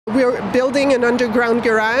We're building an underground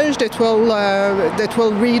garage that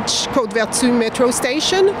will reach Côte-Vertu metro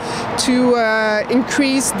station to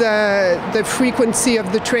increase the frequency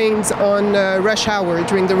of the trains on rush hour,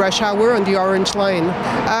 during the rush hour on the Orange Line.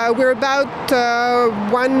 We're about a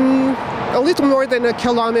little more than a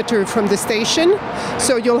kilometer from the station,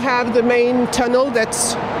 so you'll have the main tunnel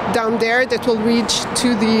that's down there that will reach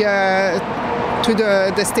to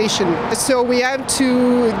the station. So we have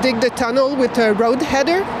to dig the tunnel with a road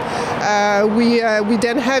header. We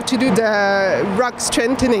then have to do the rock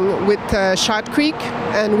strengthening with shotcrete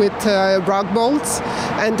and with rock bolts,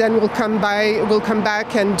 and then we'll come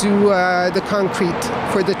back and do the concrete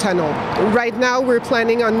for the tunnel. Right now we're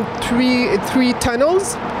planning on three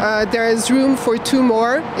tunnels. There is room for 2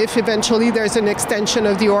 more if eventually there's an extension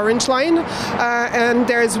of the Orange Line, and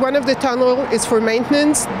there's one of the tunnel is for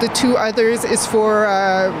maintenance. The 2 others is for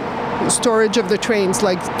storage of the trains,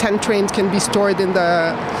 like 10 trains can be stored in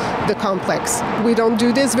the complex. We don't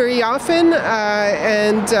do this very often,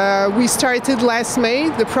 and we started last May.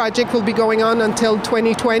 The project will be going on until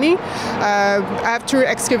 2020. After the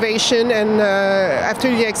excavation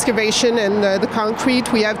and the concrete,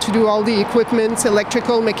 we have to do all the equipment,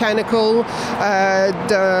 electrical, mechanical,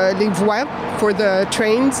 les voies for the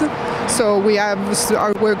trains. So we have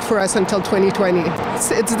our work for us until 2020.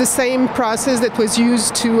 It's the same process that was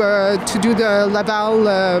used to do the Laval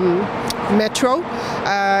metro,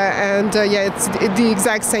 and yeah, it's the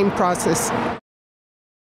exact same process.